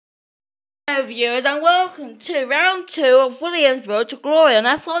viewers, and welcome to round 2 of Williams Road to Glory on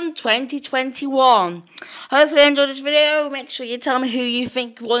F1 2021. Hopefully you enjoyed this video. Make sure you tell me who you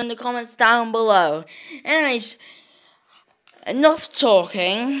think won in the comments down below. Anyways, enough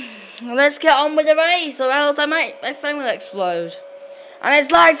talking. Let's get on with the race, or else my phone will explode. And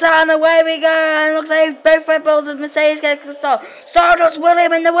it's lights out and away we go, and it looks like both Red Bulls and Mercedes get a start. Stardust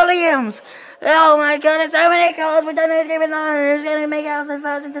William in the Williams. Oh my god, there's so many cars, we don't know who's going on, who's going to make out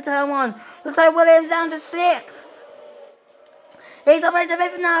first into turn 1. Looks like Williams down to 6th. He's up into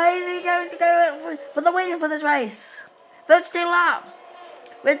 5th now, is he going to go for the win for this race? 32 laps.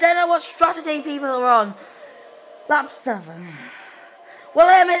 We don't know what strategy people are on. Lap 7.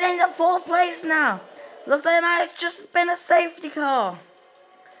 William is in the 4th place now. Looks like it might have just been a safety car.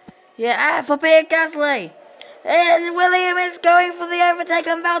 Yeah, for Pierre Gasly. And William is going for the overtake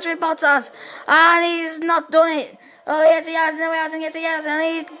on Valtteri Bottas. And he's not done it. Oh, yes, he has. No, he hasn't. Yes, he has. And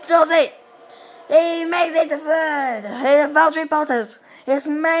he does it. He makes it to 3rd. Valtteri Bottas, his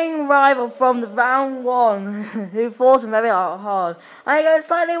main rival from the round 1, who fought him very hard. And he goes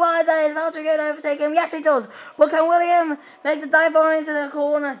slightly wider. Is Valtteri going to overtake him? Yes, he does. But can William make the dive bomb into the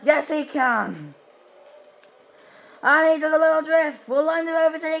corner? Yes, he can. And he does a little drift. Will Lando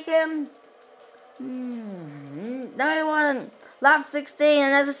overtake him? No, he won't. Lap 16,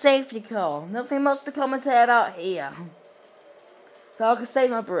 and there's a safety car. Nothing much to commentate about here. So I can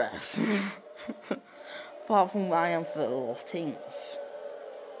save my breath. Apart from I am 14th.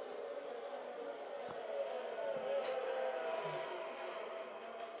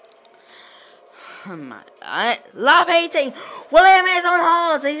 Lap 18. William is on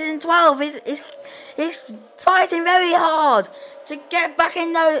hard. He's in 12th. He's fighting very hard to get back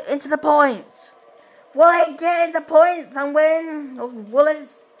into the points. Will he get the points and win? Or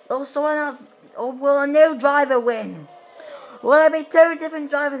will someone else, or will a new driver win? Will there be 2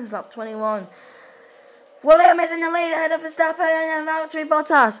 different drivers in lap 21? William is in the lead ahead of Verstappen and Valtteri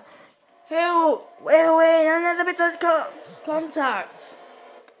Bottas. Who will win? And there's a bit of contact.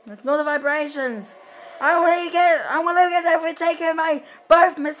 Ignore the vibrations. And will he get overtaken by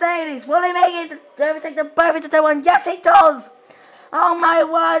both Mercedes? Will he make it to overtake them both into turn 1? Yes, he does! Oh my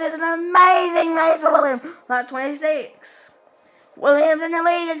word, it's an amazing race for William. Lap 26. Williams in the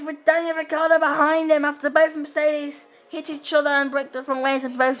lead with Daniel Ricciardo behind him after both Mercedes hit each other and break the front lanes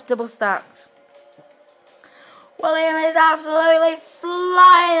and both double stacked. William is absolutely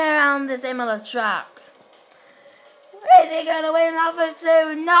flying around this Imola track. Is he going to win lap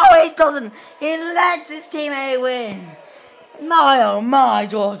 2? No, he doesn't. He lets his teammate win. My oh my,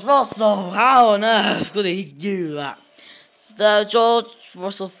 George Russell. How on earth could he do that? So George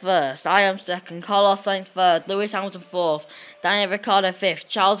Russell 1st, I am 2nd, Carlos Sainz 3rd, Lewis Hamilton 4th, Daniel Ricciardo 5th,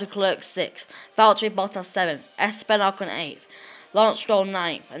 Charles Leclerc 6th, Valtteri Bottas 7th, Esteban Ocon 8th, Lawrence Stroll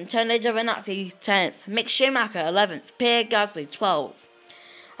 9th, Antonio Giovinazzi 10th, Mick Schumacher 11th, Pierre Gasly 12th.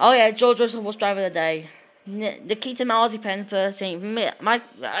 Oh yeah, George Russell was driver of the day. Nikita Mazepin 13th,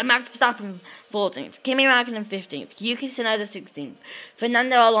 Max Verstappen 14th, Kimi Raikkonen 15th, Yuki Tsunoda 16th,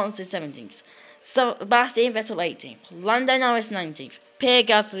 Fernando Alonso 17th, Sebastian Vettel 18th, Lando Norris 19th, Pierre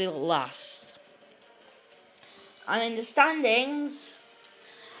Gasly last. And in the standings,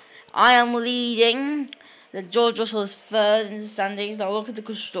 I am leading. George Russell is 3rd in the standings. Now look at the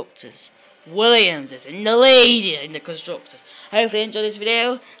constructors. Williams is in the lead in the constructors. Hopefully you enjoyed this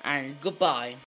video, and goodbye.